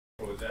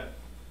project.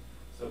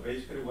 So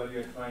basically what we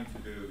are trying to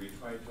do, we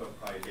try to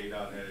apply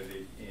data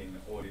analytics in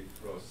audit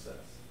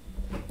process.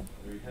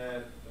 We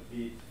have a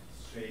bit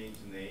strange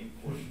name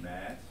called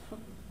MAT.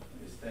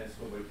 It stands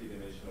for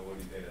multidimensional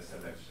audit data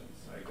selection.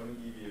 So I'm going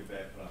to give you a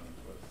background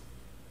first.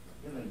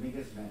 You're the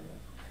biggest man.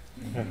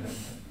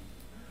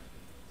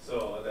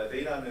 So the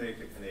data analytic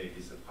technique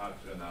is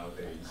popular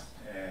nowadays,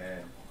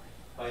 and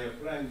by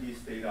applying these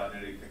data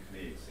analytic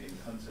techniques in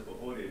terms of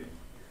auditing,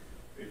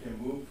 we can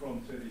move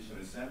from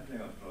traditional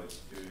sampling approach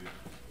to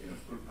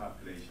full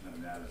population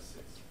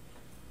analysis.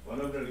 One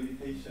of the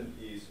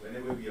limitations is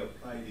whenever we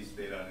apply these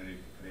data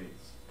analytic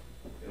techniques,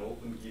 it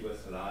often gives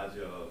us a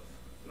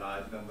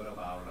large number of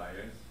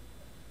outliers.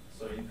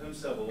 So in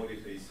terms of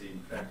audit, it's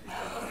impractical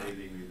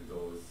dealing with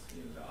those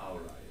the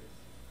outliers.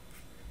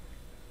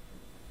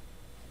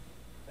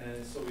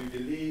 And so we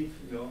believe,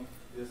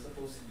 there's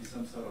supposed to be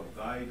some sort of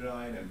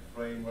guideline and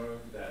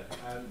framework that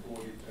help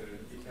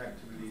auditors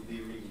effectively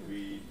dealing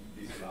with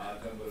this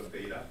large number of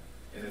data,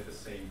 and at the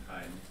same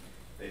time,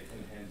 they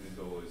can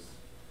handle those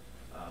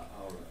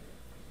outliers.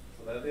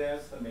 So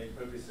that's the main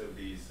purpose of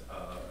this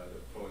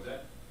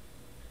project.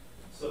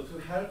 So to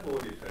help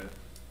auditors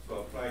to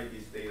apply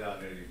these data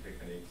analytic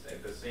techniques,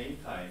 at the same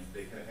time,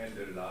 they can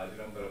handle a large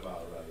number of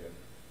outliers.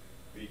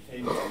 We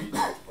came up with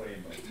a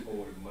framework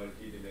called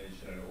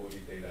multidimensional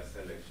audit data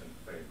selection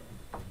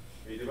framework.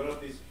 We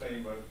developed this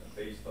framework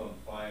based on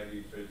prior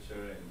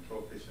literature and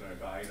professional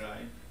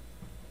guidelines.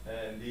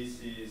 And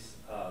this is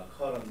a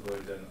current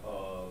version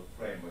of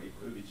framework. It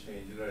could be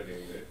changed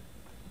later.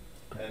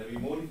 And we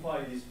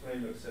modified this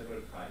framework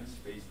several times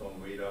based on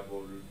radar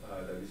board,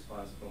 the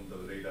response from the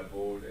radar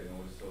board, and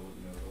also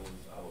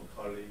our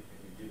colleagues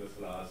give us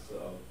lots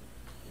of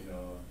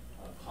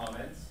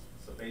comments.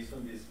 So based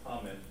on these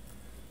comments,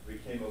 we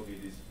came up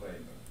with this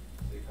framework.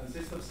 It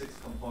consists of 6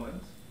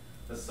 components,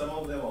 but some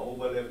of them are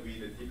overlap with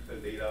the typical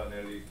data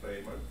analytic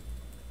framework.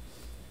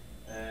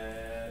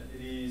 And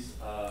it is,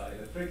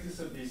 the practice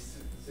of these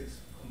 6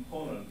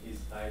 components is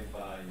guided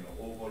by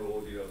overall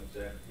audit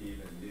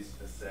objective and risk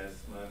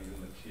assessment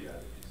and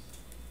materialities.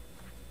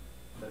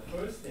 The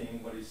first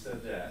thing what it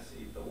suggests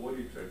is the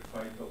auditor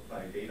trying to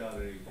apply data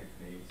analytic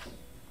techniques.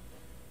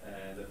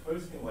 And the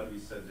first thing what we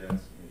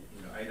suggest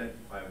is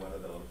identify what are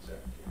the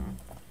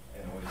objectives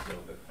and also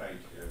the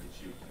criteria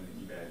which you can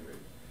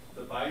evaluate.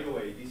 So by the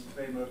way, this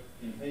framework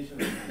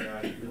intentionally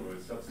designed for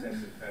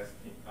substantive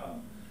testing,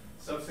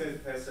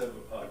 substantive test of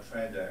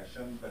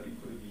transaction, but it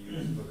could be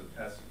used for the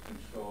test of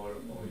control,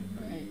 or it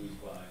could be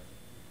used by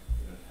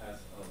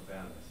test of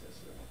balance as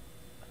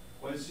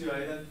well. Once you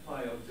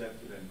identify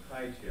objective and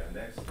criteria,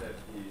 next step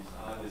is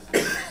obviously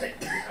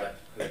you have to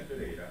collect the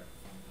data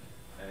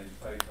and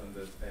try to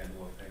understand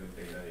what kind of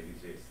data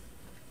exists.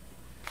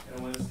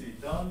 And once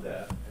we've done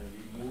that, and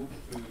we move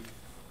to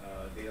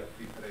data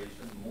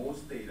preparation,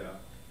 most data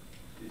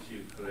that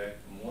you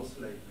collect most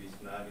likely is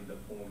not in the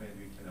format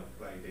we can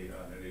apply data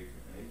analytic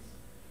techniques.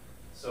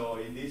 So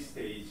in this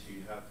stage,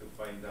 you have to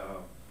find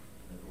out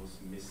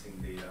those missing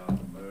data,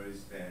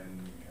 merge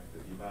them, you have to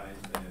devise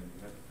them, you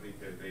have to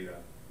prepare data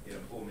in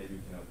a format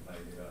you can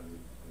apply data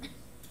analytic techniques.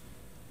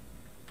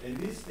 In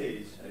this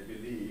stage, I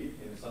believe,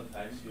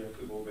 sometimes you have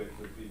to go back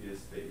to the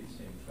previous stage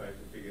and try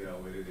to figure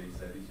out whether there is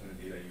additional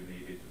data you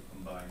needed to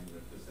combine the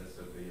process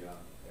of data,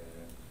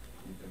 and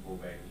you can go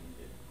back and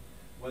get.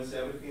 Once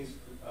everything is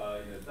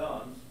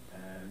done,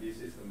 and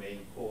this is the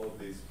main core of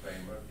this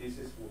framework, this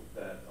is what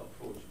that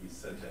approach we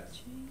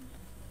suggest.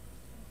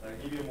 I'll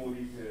give you more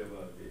detail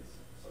about this.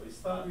 So we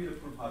start with the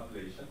full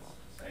populations,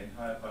 so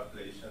entire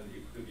population.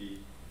 It could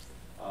be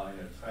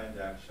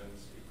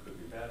transactions, it could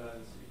be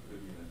balance, it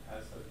could be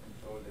test of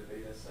control the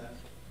data set.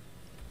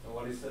 So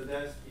what it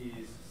suggests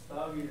is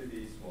start with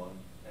this one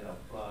and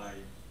apply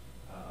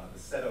the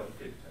setup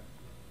filter.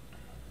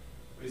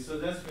 We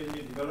suggest when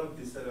you develop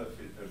this setup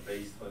filter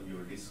based on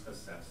your risk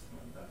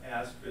assessment,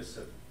 ask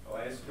yourself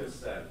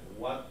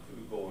what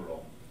could go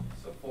wrong.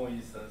 So for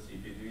instance,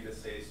 if you do the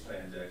sales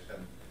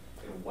transaction,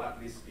 what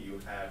risk do you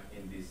have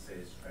in these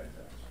sales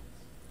transactions?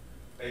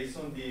 Based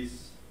on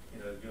this,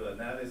 your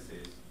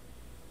analysis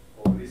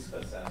or risk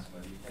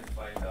assessment, you can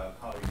find out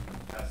how you can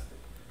test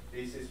it.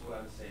 This is what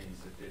I'm saying is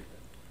a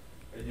filter.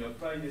 When you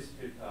apply this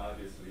filter,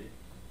 obviously,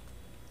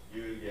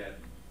 you will get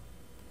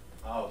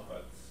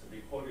outputs. We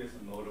call this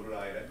a notable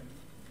item.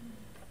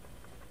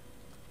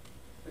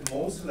 And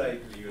most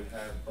likely, you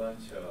have a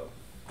bunch of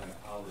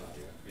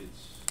outliers,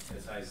 which,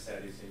 as I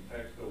said, is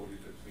impractical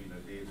between the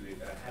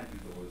data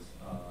handle those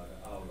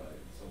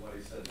outliers. So what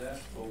it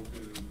suggests, go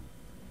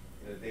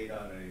to data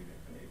analytic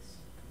techniques.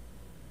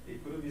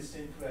 It could be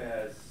simple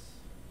as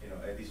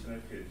additional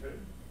filter,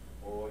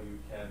 or you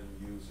can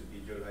use a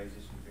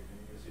visualization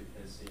technique. As you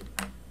can see,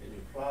 when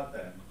you plot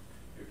them,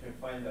 you can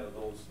find out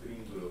those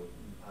green groups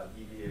are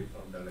deviate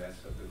from the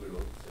rest of the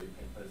group, so you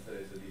can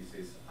consider this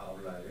is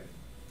outlier.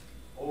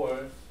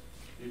 Or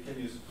you can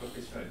use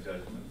professional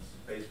judgments.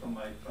 Based on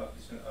my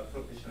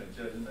professional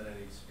judgment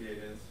and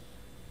experience,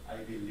 I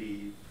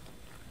believe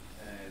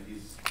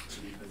this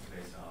could be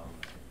considered as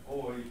outlier.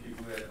 Or if you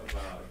read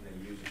about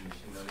using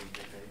machine learning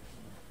techniques,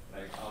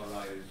 like outlier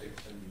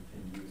detection, you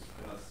can use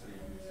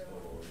clusterings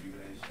or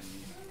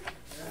regressions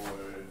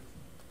or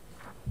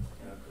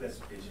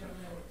classification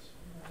approach.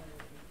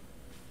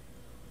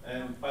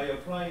 And by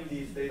applying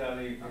these data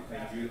analytic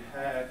techniques, you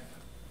have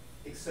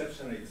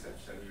exception.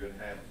 You will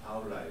have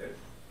outlier,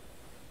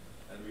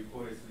 and we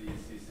call it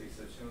this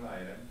exceptional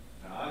item.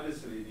 Now,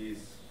 obviously,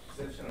 these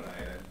exceptional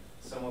items,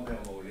 some of them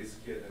are more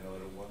riskier than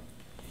other ones.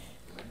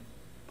 Right?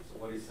 So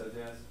what it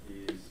suggests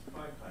is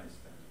prioritize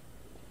them.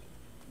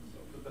 So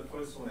put the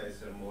first one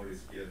as more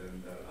riskier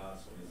than the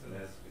last one is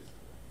less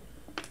risky.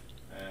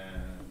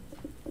 And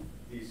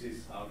this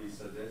is how we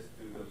suggest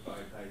to the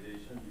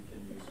prioritization. You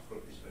can use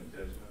professional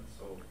judgment.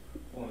 So,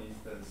 for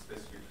instance,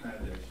 specific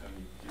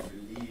transaction, if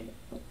you believe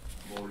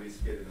more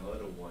riskier than the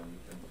other one, you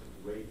can put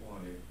weight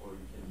on it, or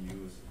you can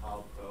use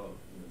outcome,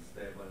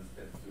 step 1,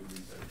 step 2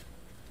 research,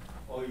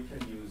 or you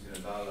can use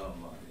dollar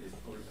amount.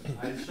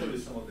 I'll show you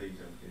some of the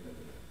examples in a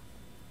minute.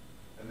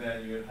 And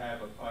then you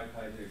have a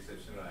prioritized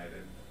exceptional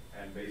item,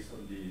 and based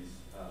on these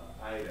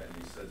items,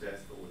 you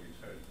suggest the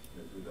auditor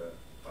do the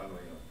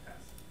following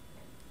task.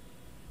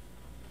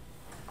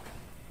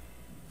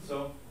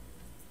 So,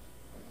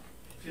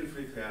 feel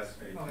free to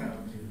ask me.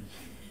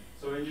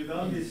 So when you've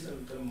done this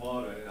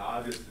model, and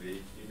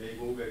obviously you may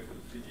go back to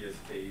the previous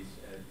page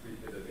and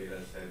prepare the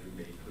data set, you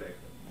may collect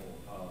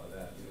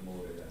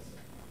more data set.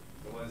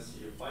 So once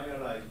you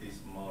finalize this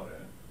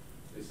model,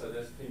 we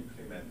suggest to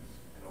implement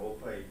and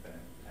operate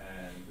them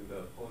and do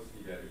the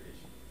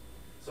post-evaluation.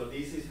 So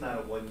this is not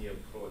a one-year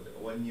project,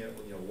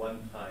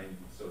 one-time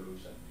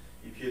solution.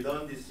 If you've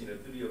done this 3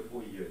 or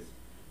 4 years,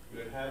 you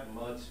will have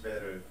much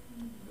better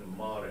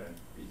model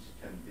which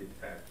can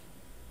detect.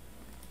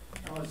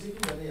 I was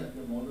thinking whether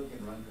the model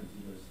can run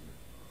continuously,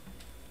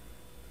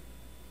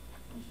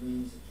 which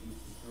means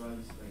it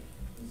runs like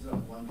instead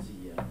of once a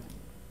year.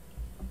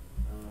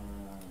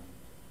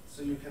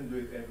 So you can do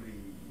it every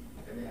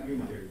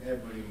month.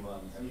 Every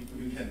month.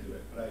 You can do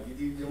it. Right.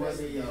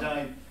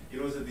 It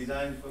was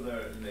designed for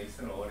the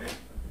external audit.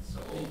 So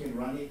you can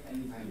run it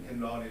anytime. You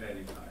can run it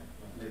anytime.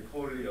 It's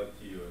totally up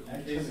to you.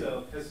 Actually, it's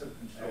a person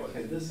control.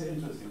 Okay, this is an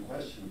interesting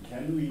question.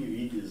 Can we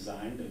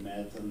redesign the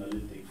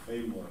meta-analytic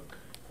framework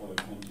for the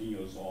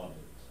continuous audit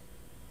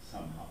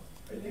somehow?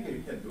 I think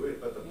you can do it,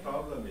 but the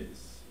problem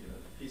is,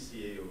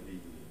 PCA will be.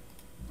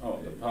 Oh,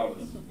 the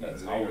problem.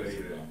 That's always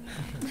a problem.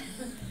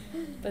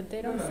 But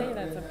they don't say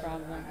that's a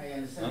problem. I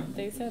understand.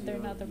 They said they're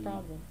not the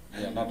problem.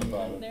 Yeah, not the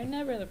problem. They're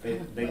never the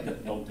problem. They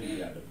don't think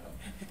they are the problem.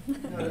 No,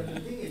 the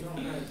thing is, what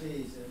I'm trying to say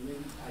is,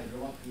 maybe I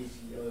draw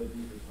PCA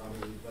due to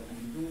problem, but if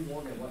you do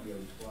more than what you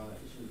require,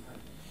 it should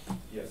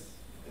happen. Yes,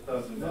 it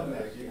doesn't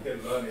matter. You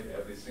can run it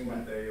every single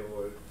day,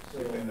 or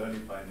you can run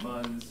it by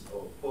months,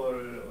 or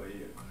quarter, or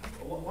year.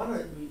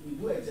 We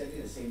do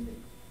exactly the same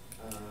thing,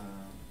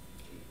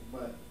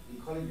 but we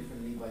call it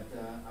differently. But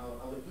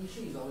our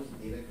issue is always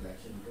data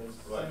collection, because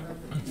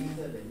sometimes the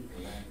data that we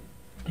collect,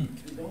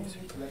 we don't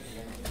really collect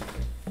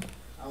data.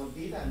 Our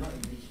data are not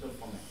in digital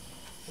format.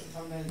 So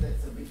sometimes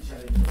that's a big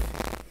challenge.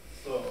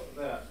 So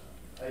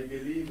I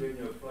believe when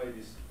you apply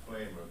this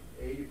framework,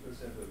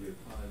 80% of your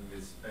time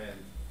is spent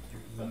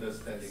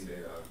understanding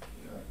data,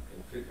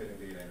 preparing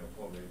data in a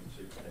format which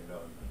you can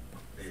learn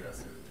data.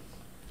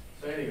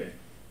 So anyway,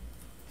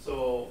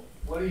 so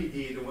what we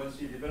did, once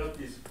we developed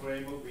this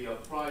framework, we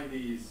apply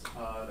the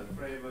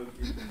framework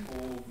into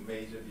 4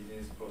 major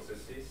business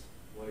processes.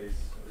 One is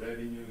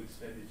revenue,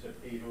 expenditure,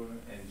 payroll,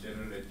 and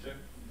general ledger.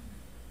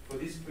 For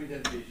this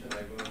presentation,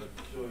 I'm going to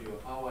show you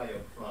how I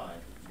apply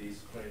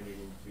this framework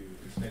into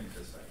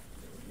expenditure side.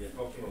 We are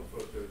talking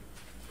about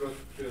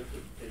procure to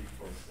pay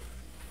process.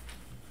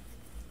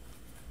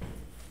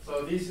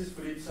 So this is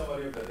brief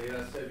summary of the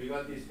data set. We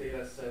got this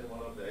data set,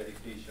 one of the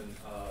education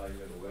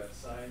the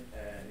website,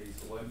 and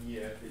it's 1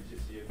 year, which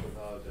is year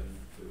 2000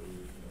 to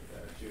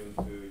June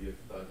to year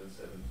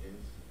 2017.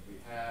 We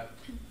have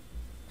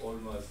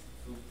almost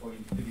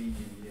 2.3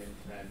 million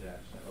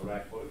transactions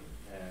record,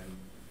 and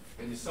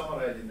when you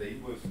summarize in the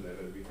invoice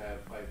level, we have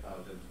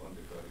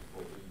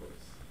 5,234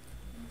 invoices.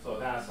 So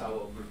that's our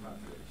full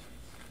calculations.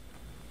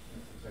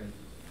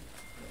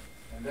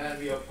 And then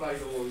we apply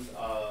those,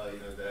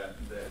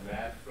 the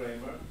math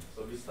framework.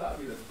 So we start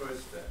with the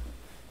first step.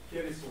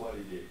 Here is what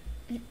it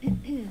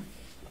did.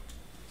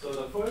 So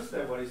the first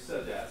step, what it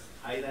suggests,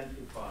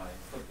 identify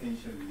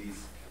potential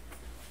risk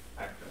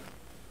factor.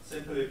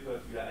 Simply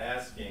put, we are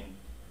asking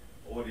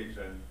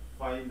auditor,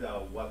 find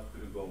out what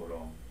could go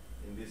wrong.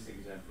 In this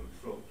example,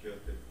 procure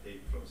to pay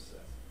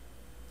process.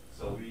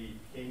 So we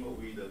came up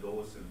with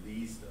those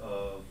list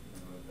of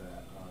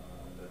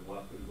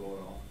what could go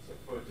wrong. So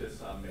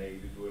purchases are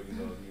made during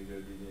the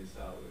usual business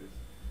hours.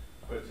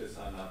 Purchases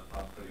are not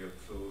properly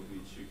approved,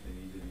 which you can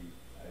easily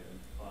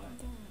identify.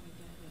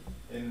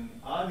 And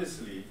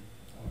obviously,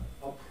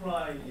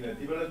 applying,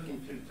 developing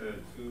filter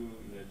to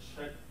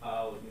check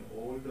out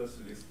all those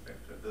risk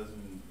factors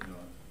doesn't,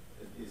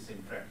 it's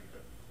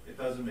impractical. It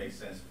doesn't make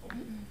sense for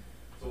me.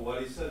 So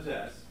what it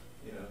suggests,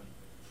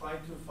 try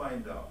to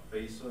find out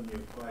based on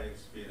your prior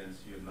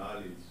experience, your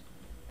knowledge,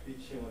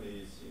 which one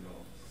is,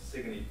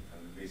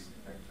 significant risk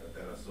factor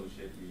that are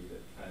associated with the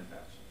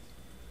transaction.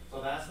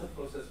 the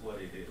process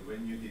what it is.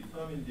 When you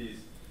determine this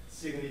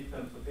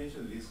significant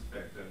potential risk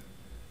factor,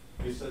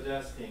 we're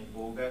suggesting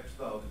go back to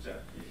the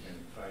objective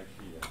and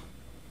criteria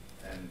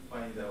and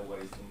find out what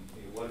is the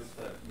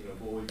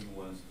goal you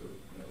want to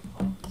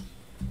accomplish.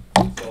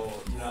 So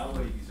in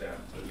our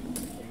example, we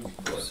use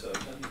two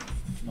assertions,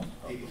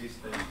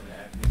 existence and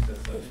active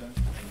assertion,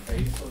 and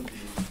based on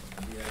this,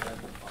 we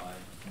identify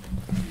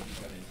which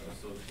one is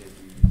associated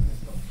with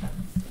this assumption.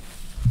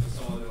 So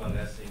some of them are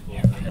less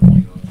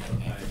important,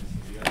 sometimes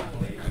we are not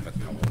able to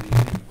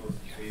because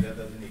data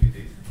doesn't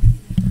exist.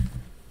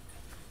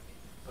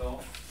 So,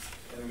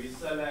 and we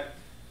select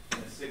a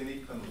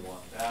significant one.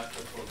 That's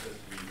the process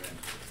we went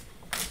through.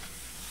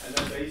 And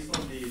then based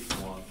on this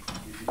one,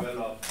 we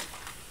develop a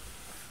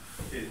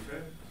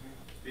filter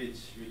which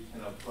we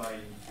can apply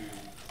into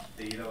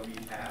data we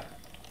have.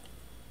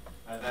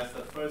 And that's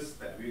the first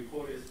step. We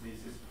call this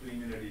is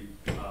preliminary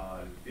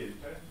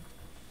filter.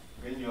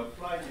 When you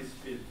apply this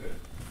filter,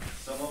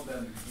 some of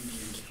them give you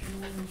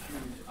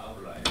huge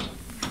outliers.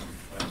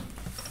 Right?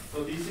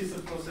 So this is a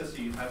process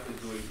you have to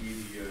do it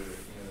with your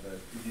the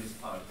business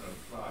partner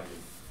prior.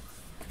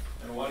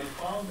 And what we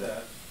found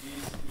that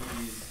this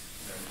is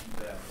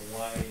the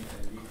wine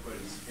and liquor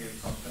scale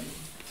company,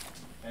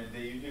 and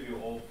they usually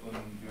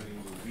open during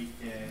the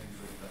weekend,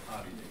 during the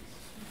holidays.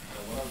 So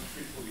one of the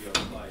people we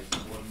apply is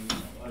one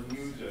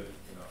unusual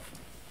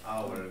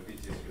hour,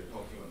 which is we're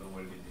talking about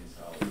normal business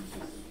hour, which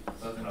is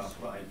doesn't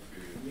apply to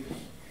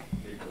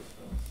liquor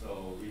stuff.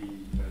 So we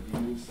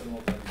remove some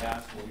of the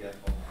gas what we have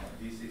on.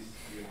 This is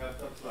you have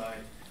to apply,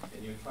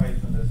 and you try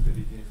to understand the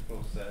business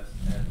process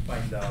and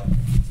find out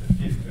the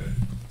filter.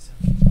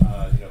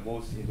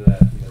 Most into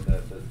that,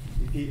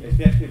 the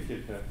effective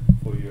filter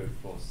for your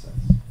process.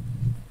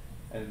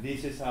 And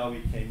this is how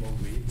we came up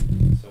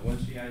with. So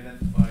once we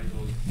identify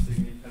those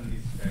significant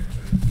risk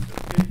factors to the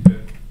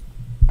filter,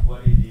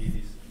 what it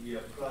is we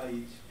apply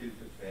each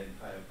filter to the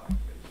entire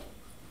population.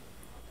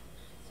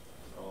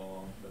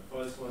 So the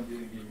first one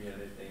didn't give me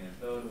anything, and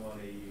third one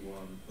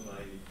 81,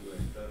 292,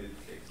 and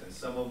 36, and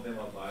some of them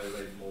are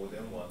violated more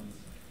than once.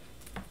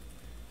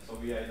 So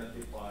we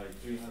identify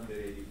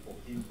 380 for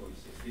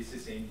invoices. This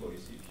is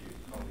invoice if you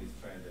count these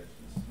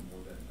transactions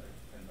more than like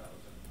 10,000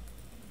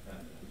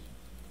 transactions.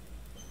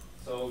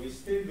 So we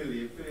still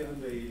believe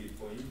 380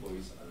 for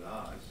invoice are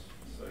large.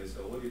 So as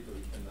an auditor,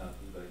 we cannot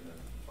do the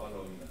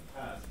following the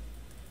past.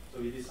 So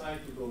we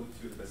decided to go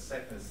to the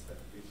second step,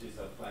 which is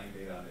applying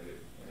data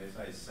analytics. And as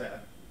I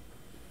said,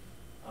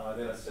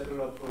 there are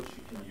several approaches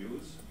you can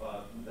use,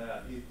 but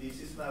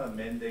this is not a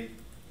mandate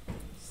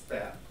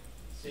step.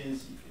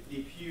 Since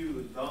if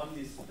you done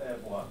this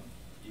step one,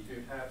 if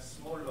you have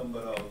small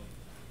number of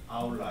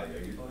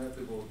outliers, you don't have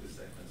to go to the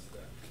second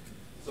step.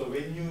 So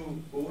when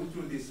you go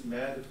through this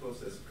math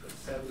process for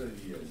several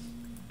years,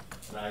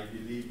 and I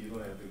believe you don't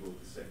have to go to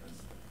the second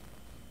step.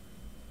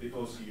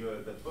 Because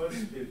the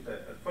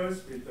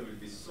first filter will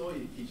be so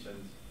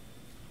efficient,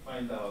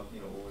 find out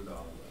all the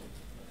outliers.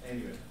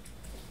 Anyway,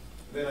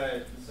 there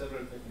are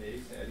several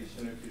techniques,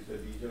 additional filter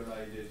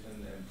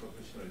visualization and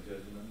professional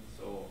judgment.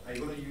 So I'm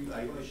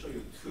gonna show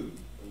you two.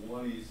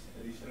 One is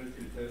additional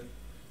filter.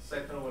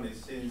 Second one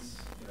is since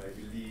I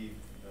believe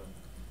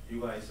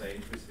you guys are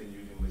interested in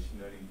using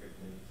machine learning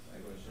techniques,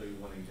 I'm gonna show you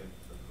one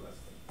example of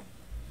cluster.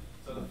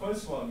 So the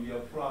first one, we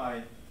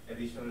apply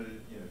additional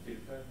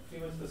filter.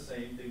 Pretty much the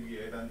same thing.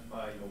 We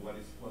identify what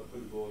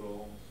could go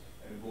wrong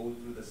and go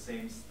through the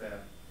same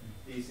step.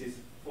 This is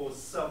for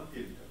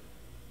sub-filter.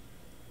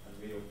 And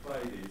we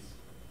apply this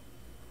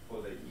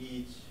for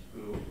each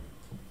group,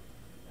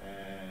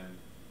 and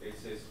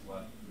this is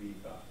what we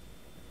got.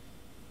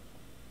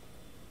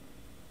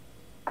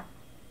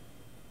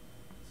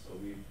 So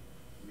we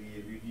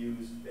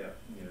reduced that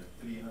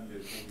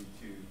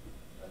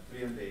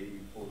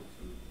 384 to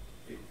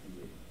 58.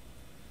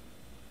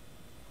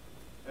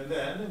 And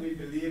then we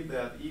believe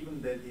that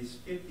even that is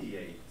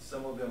 58,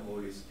 some of them more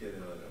risky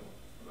than other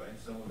ones, right?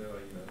 Some of them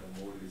are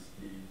more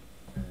risky,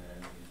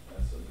 and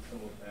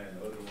and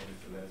other one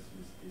is less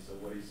risky. So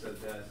what he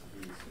suggests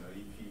is,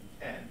 if you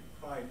can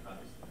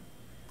prioritize them,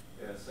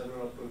 there are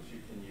several approaches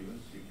you can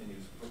use. You can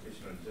use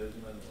professional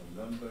judgment or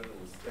number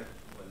or step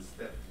 1,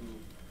 step 2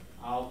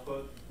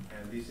 output,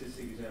 and this is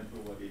example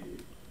what it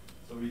is.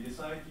 So we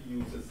decided to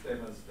use a step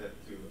 1, step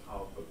 2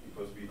 output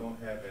because we don't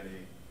have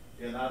any.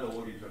 We are not an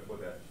auditor for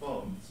that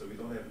firm, so we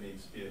don't have any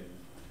experience.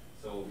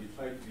 So we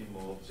try to be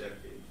more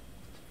objective.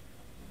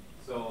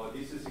 So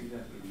this is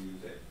example we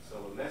use it.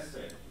 So let's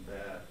say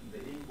that the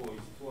invoice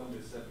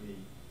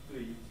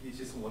 273, which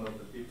is one of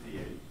the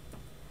 58,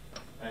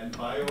 and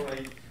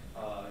violate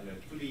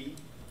 3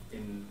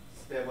 in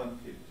step 1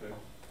 filter,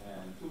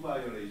 and 2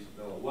 violations,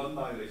 or 1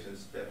 violation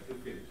step 2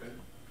 filter,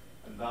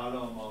 and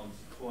dollar amount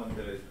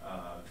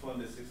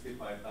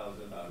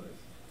 $265,000.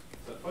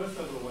 So first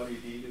of all, what we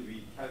did,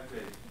 we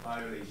calculate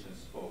violation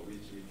score,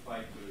 which we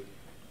try to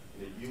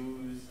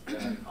use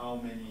how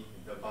many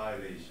the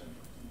violation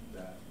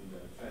that the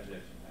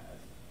transaction has.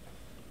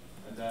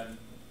 And then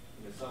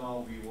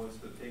somehow we want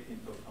to take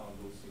into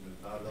account those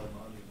dollar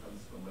amount in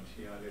terms of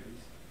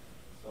materialities.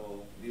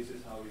 So this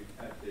is how we we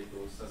calculate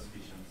those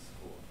suspicion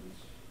score,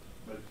 which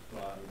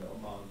multiply the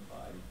amount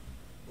by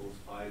those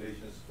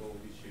violation score,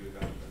 which you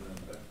got the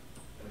number,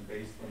 and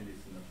based on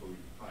this number, we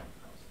find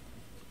cost.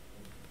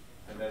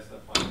 And that's the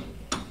final.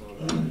 So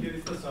here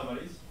is the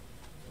summaries.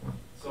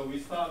 So we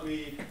start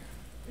with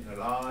a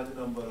large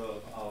number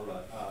of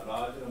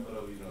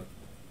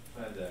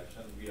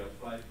transactions. We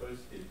apply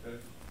first filter,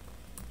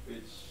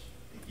 which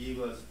give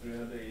us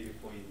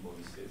 384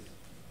 invoices.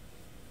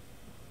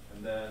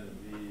 And then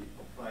we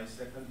apply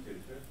second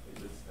filter,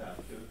 which is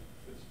statute,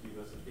 which gives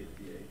us a big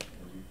DA,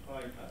 and we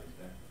prioritize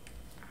that.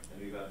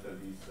 And we got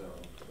these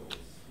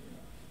those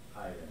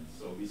items.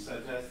 So we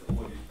suggest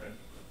all different.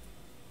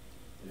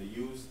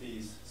 Use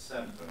these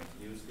sample,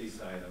 use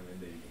this item in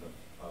the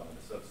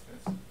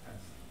substance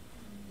test.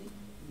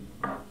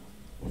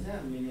 Is there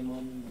a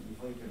minimum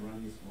before you can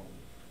run this model?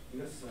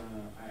 Because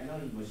I know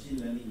in machine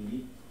learning you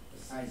need a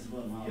sizable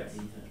amount Yes. of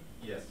data.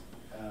 Yes.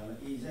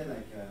 Is there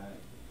like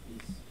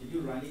can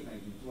you run it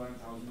like in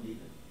 200,000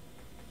 data?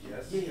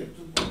 Yes. Yeah,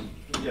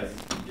 2.2. Yes.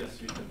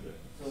 Yes, we can do it.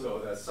 So- So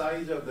the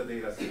size of the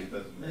data set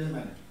doesn't matter. Doesn't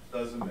matter.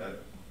 Doesn't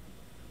matter.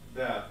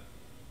 That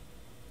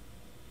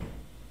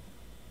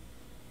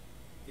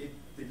it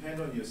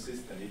depends on your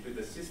system. If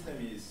the system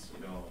is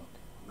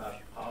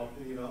not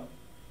powerful enough,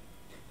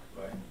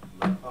 right?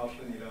 Not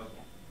powerful enough,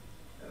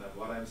 and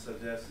what I'm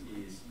suggesting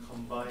is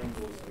combine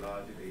those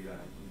large data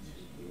into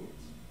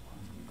groups.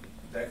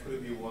 That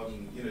could be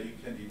one. You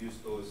can reduce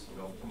those.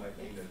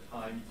 Automating the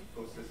time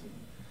processing.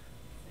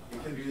 You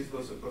can reduce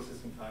those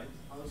processing times.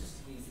 I was just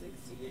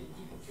thinking,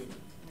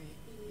 e-procurement.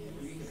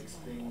 Maybe you can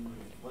explain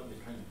what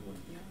we're trying to do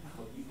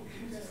for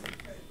e-procurement system.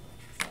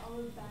 So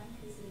our bank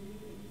is a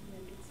newly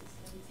implemented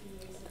system 2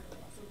 years ago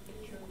for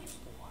procurement.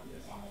 And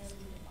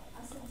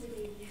as of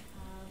today, we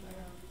have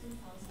around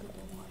 2,000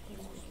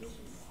 invoices,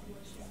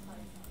 which is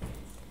 5,000.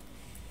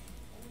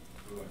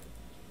 Right.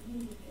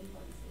 Unique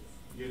invoices.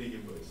 Unique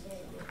invoices.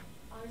 Yeah. Right.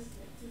 Ours is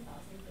like 2,000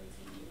 for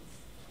 2 years.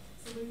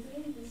 So we're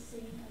doing the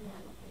same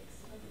analytics,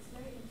 but it's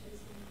very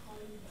interesting how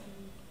you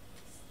can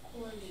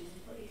correlate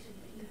for each of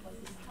the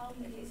invoices. How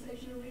many, it's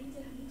like you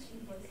rated each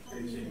invoice, how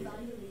many Each invoice.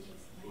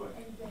 evaluations, Right.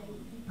 and then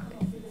you come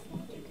up with a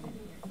topic to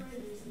do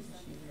further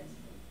systematic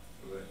testing.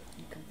 Right.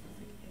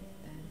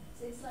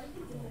 So it's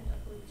slightly different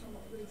approach from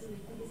what we're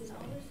doing, because in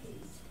our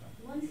case,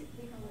 once it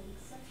becomes an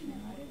exceptional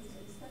item,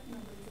 so step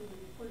number 2, we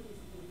report it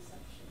as an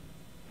exception.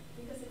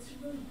 Because it's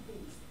rule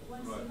based.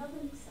 Once Right. you have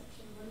an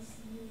exception, once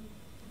you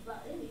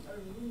violate a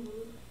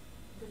rule,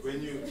 that's When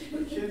you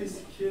here is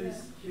Yeah.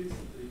 the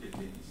tricky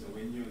thing. So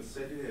when you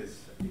set it as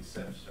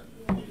exception,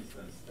 Yeah. for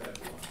instance, step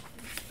 1,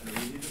 and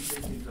we didn't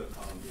take into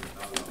account the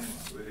dollar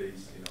amount, whether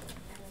it's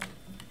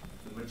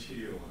the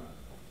material or not,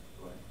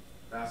 right?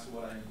 That's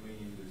what I'm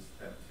bringing to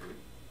step 2.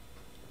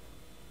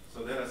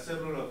 So there are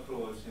several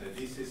approaches.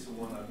 This is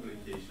one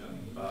application,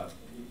 but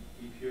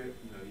if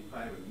if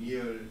I have a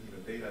near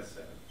data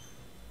set,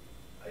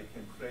 I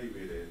can play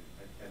with it.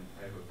 I can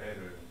have a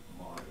better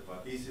model.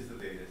 But this is the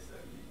data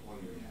set we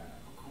only have.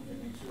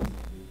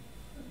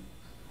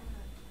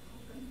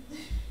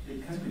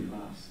 It can be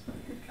masked.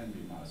 It can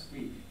be masked.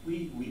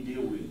 We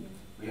deal with,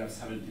 we have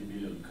 70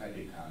 million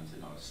credit cards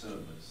in our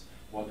servers.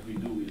 What we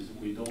do is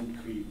we don't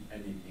create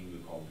anything we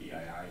call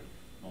BII,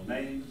 no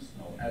names,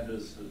 no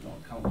addresses, no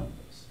account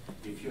numbers.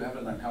 If you have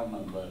an account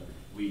number,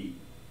 we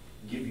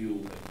give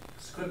you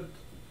a script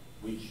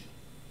which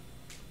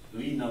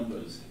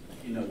renumbers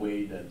in a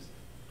way that's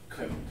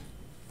crypt.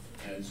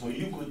 And so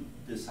you could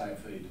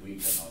decipher it, we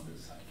cannot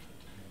decipher it.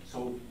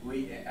 So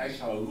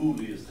actually our rule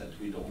is that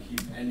we don't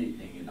keep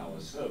anything in our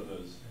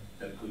servers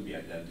that could be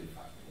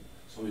identifiable.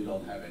 So we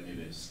don't have any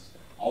risks.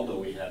 Although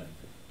we have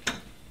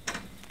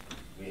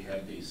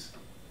these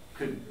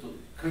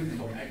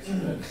crypto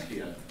experts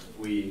here,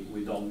 we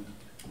don't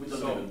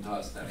So- even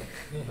trust them.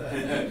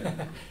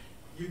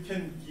 You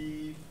can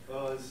give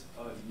us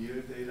a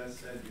new data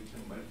set, you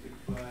can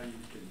multiply,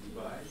 you can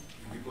divide,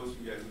 because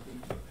we are looking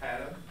for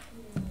pattern.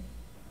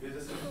 We're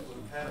just looking for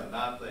the pattern,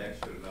 not the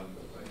actual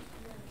number, right?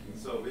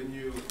 So when if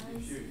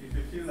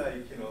you feel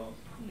like,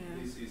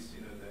 this is,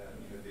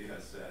 the data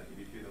set,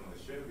 if you don't want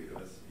to share with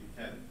us, you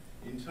can,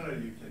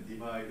 internally you can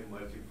divide and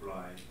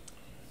multiply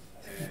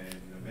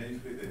and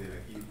manipulate the data,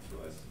 give it to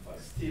us, but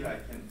still I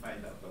can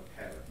find out the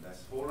pattern.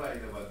 That's the whole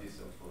idea about this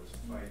approach,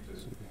 trying to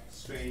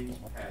strange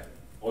pattern.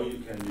 Or you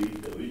can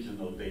leave the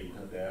original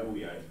data there.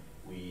 We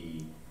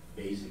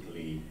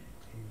basically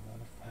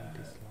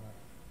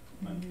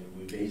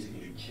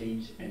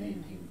change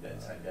anything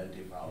that's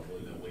identifiable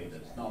in a way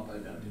that's not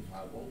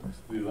identifiable.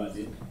 We run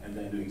it, and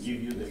then we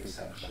give you the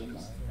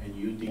exceptions, and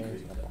you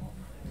decrypt them.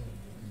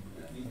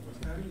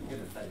 How do you get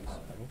a type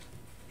out?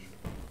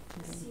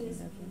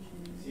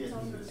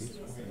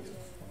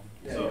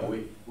 So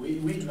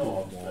we know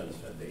how to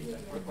transfer data.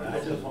 I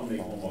just want to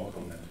make one more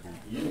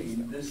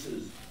comment. This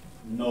is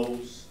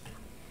knows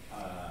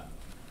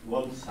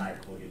one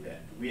cycle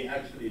event. We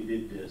actually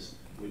did this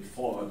with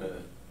 4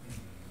 other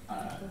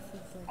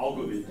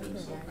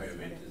algorithms of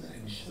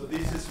parameterization. So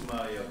this is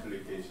my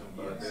application,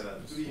 but there are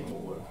 3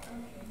 more.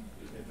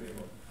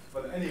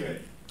 But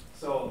anyway,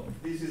 So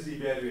this is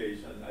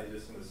evaluation. I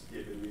just want to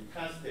skip it. We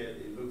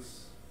tested, it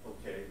looks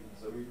okay.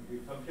 So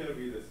we compare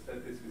with the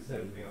statistical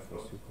sampling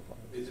approach,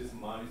 which is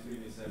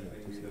monitoring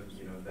sampling with the,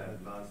 that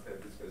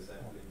non-statistical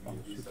sampling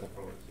with this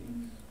approach.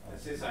 And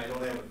since I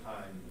don't have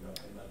time,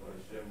 I'm not going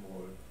to share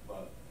more,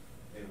 but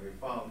anyway,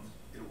 found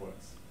it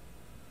works.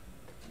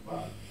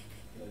 But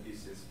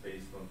this is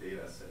based on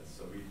data sets.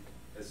 So we,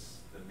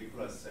 as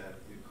Nicholas said,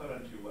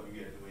 currently what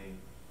we are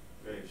doing,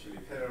 we're actually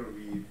parallel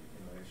with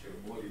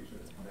actually audit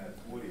that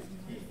audit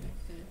team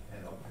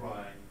and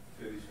applying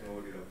traditional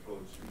audit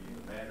approach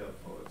with meta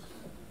approach,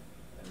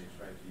 and we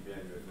try to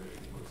evaluate the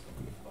results.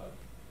 But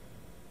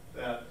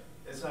that,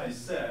 as I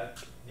said,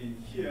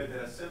 in here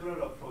there are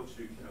several approaches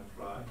you can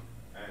apply.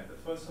 And the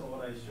first one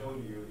what I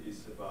showed you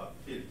is about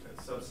filter,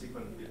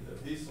 subsequent filter.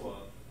 This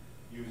one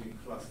using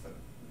cluster.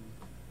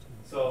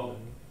 So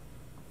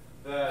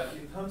that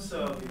in terms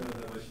of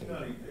the machine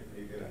learning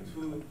technique, there are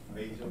two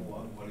major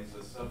ones. One is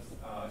a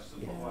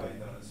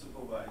supervised and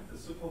unsupervised. The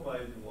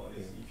supervised one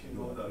is if you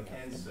know the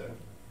answer,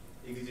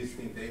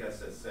 existing data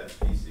set,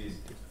 this is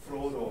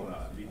fraud or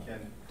not. We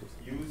can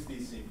use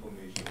this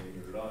information when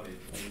you run it,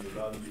 when you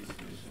run this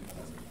machine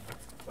learning.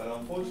 But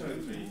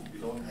unfortunately, we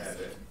don't have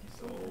it.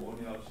 So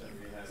only option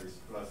we have is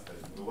clustering.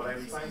 But what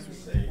I'm trying to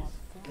say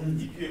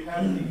is, if you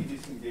have the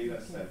existing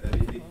data set that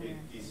indicate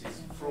this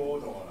is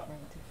fraud or not,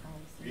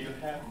 we'll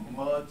have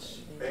much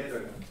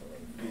better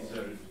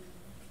result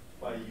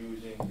by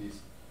using this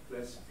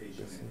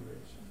classification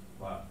integration.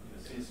 But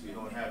since we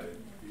don't have it,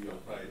 we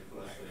apply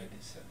clustering.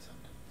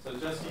 So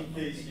just in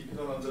case if you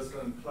don't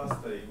understand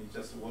clustering,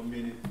 just 1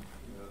 minute,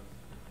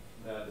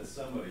 the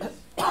summaries.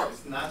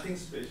 It's nothing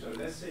special.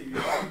 Let's say you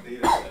have a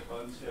data set,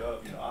 bunch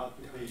of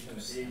occupation,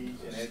 age,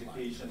 and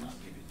education.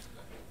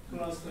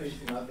 Clustering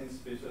is nothing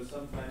special.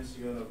 Sometimes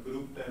you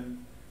group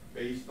them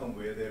based on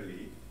where they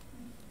live.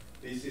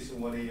 This is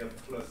one way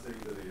of clustering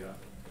the data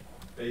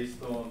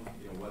based on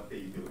what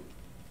they do.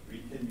 We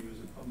can use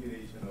a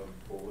combination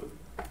of both.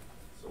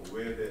 So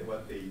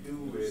what they do,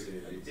 where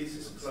they live. This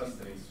is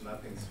clustering. It's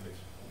nothing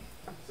special.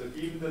 So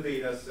given the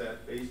data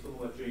set, based on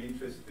what you're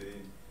interested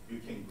in, you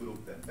can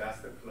group them. That's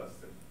the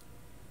clustering.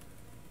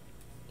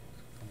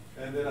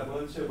 And then a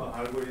bunch of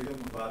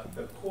algorithms, but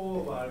the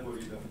core of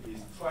algorithm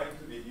is trying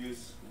to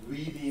reduce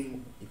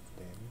reading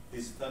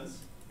distance,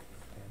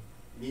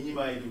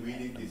 minimize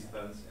reading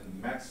distance,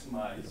 and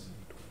maximize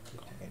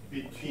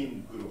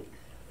between group.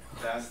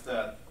 That's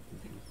the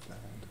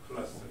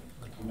clustering.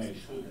 To make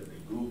sure that the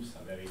groups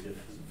are very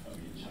different from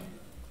each other.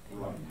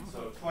 Right.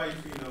 So try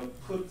to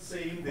put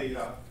same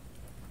data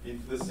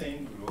into the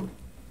same group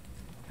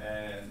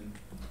and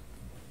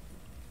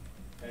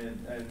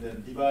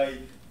then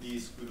divide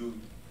these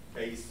groups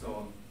based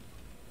on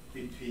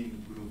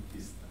between group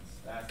distance.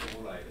 That's the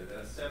whole idea. There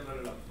are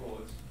several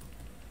approaches.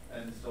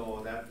 And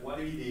so that what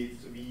we did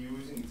is we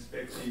using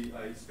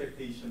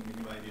expectation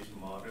minimization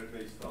model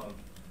based on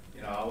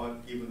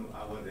given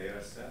our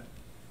data set.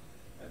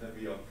 And then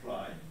we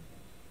apply.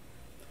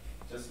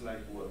 Just like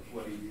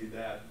what we did,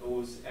 that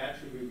those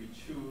attributes we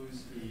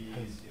choose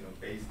is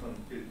based on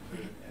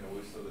filter, and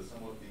also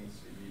some of the things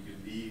we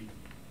believe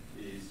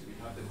is we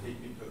have to take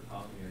into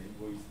account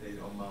invoice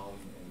data amount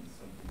and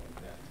something like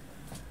that.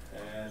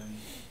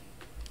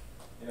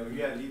 And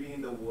we are living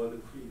in the world, a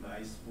pretty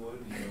nice world.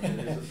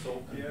 There is a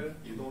software.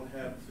 You don't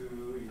have to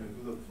do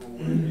the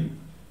programming.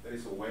 There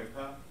is a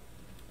webpack.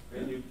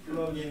 When you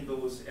plug in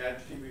those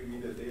attributes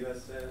in the data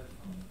set,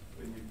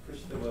 when you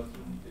push the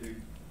button, it will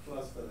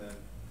cluster them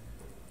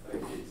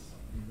like this.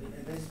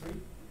 And that's free?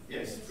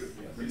 Yes, it's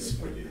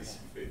free. It's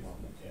free.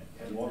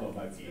 Yeah. And one of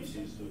my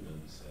PhD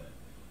students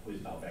who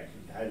is now back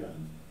in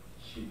Thailand,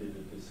 she did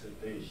a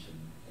dissertation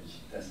and she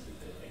tested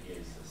it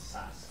against the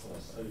SAS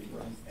cluster,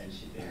 and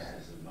she thinks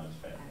this is much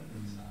better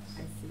than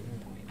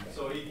SAS.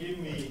 So it gave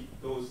me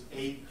those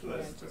 8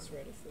 clusters.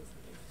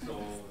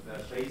 So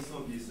that based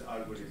on this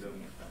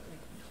algorithm,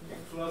 it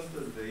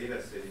clusters the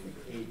data set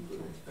into 8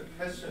 groups. The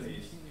question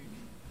is,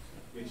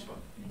 which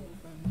one?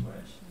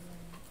 Right.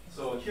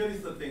 So here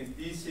is the thing.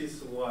 This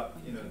is what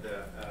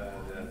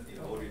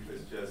the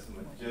auditor's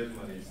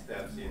judgment is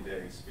steps in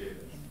their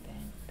experience.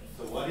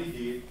 So what he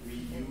did,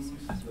 we used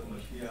the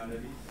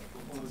materiality,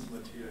 performance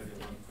materiality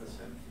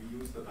 1%. We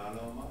used the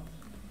dollar amount.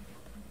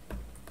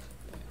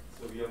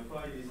 So we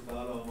apply this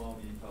dollar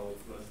amount into our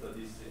cluster.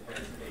 This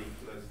has a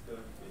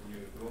cluster. When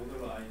you draw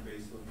the line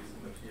based on this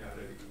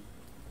materiality,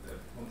 the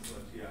performance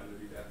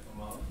materiality, that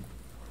amount.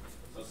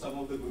 So some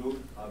of the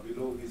groups are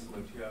below this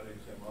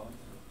materiality amount.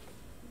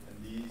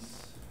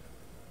 These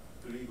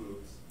 3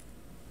 groups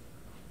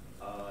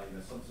are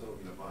some sort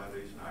of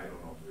violation. I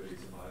don't know whether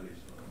it's a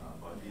violation or not,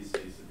 but this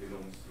case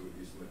belongs to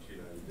this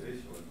materiality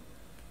threshold.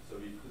 So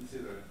we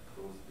consider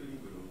those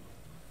 3 groups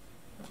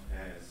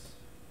as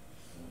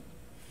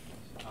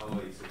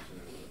our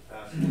exceptional group.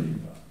 That's what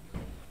we got.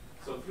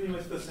 So pretty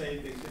much the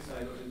same thing. Since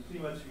pretty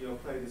much we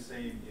apply the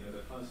same,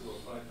 the concept of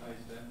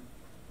prioritize them.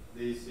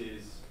 This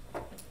is,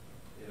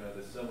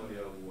 the summary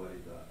of what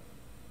we got.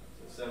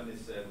 So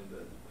 77.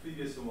 The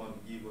previous one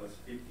gave us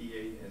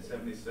 58 and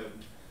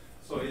 77.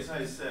 So as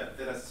I said,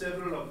 there are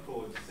several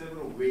approaches,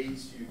 several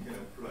ways you can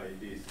apply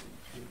this.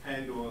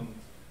 Depend on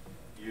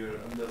your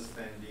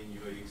understanding,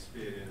 your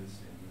experience.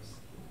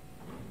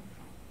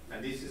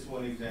 And this is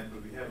one example.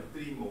 We have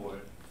 3 more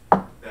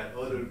that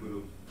other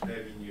group,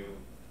 revenue,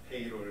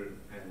 payroll,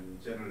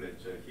 and general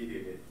ledger, he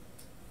did it.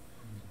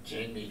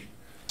 Jamie.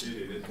 He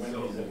did it. When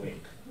So, is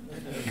awake?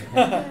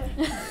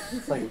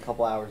 It's like a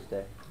couple hours a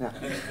day.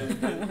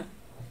 No.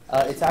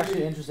 It's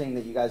actually interesting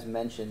that you guys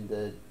mentioned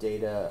the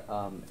data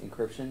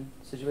encryption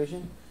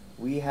situation.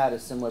 We had a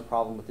similar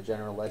problem with the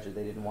general ledger.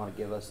 They didn't want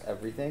to give us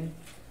everything,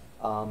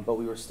 but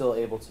we were still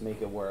able to make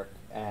it work.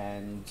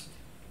 And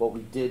what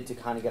we did to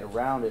kind of get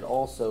around it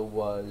also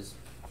was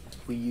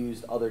we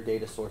used other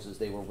data sources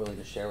they were willing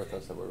to share with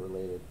us that were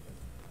related.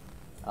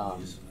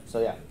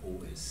 So yeah,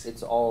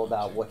 it's all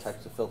about what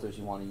types of filters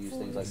you want to use,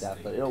 things like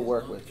that. But it'll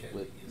work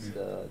with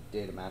the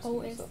data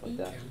masking and stuff like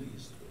that.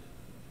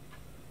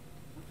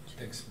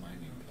 Text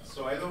mining.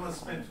 so I don't want to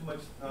spend too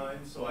much time,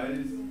 so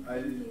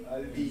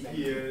I'll be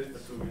here,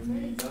 so we'll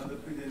be done the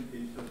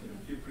presentation,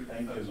 feel free to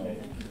Thank you, touch Lord.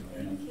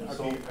 me. Yeah.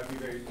 So I'll be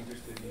very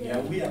interested in Yeah,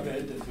 we are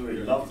very,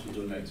 we love to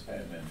do an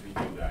experiment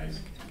with you guys.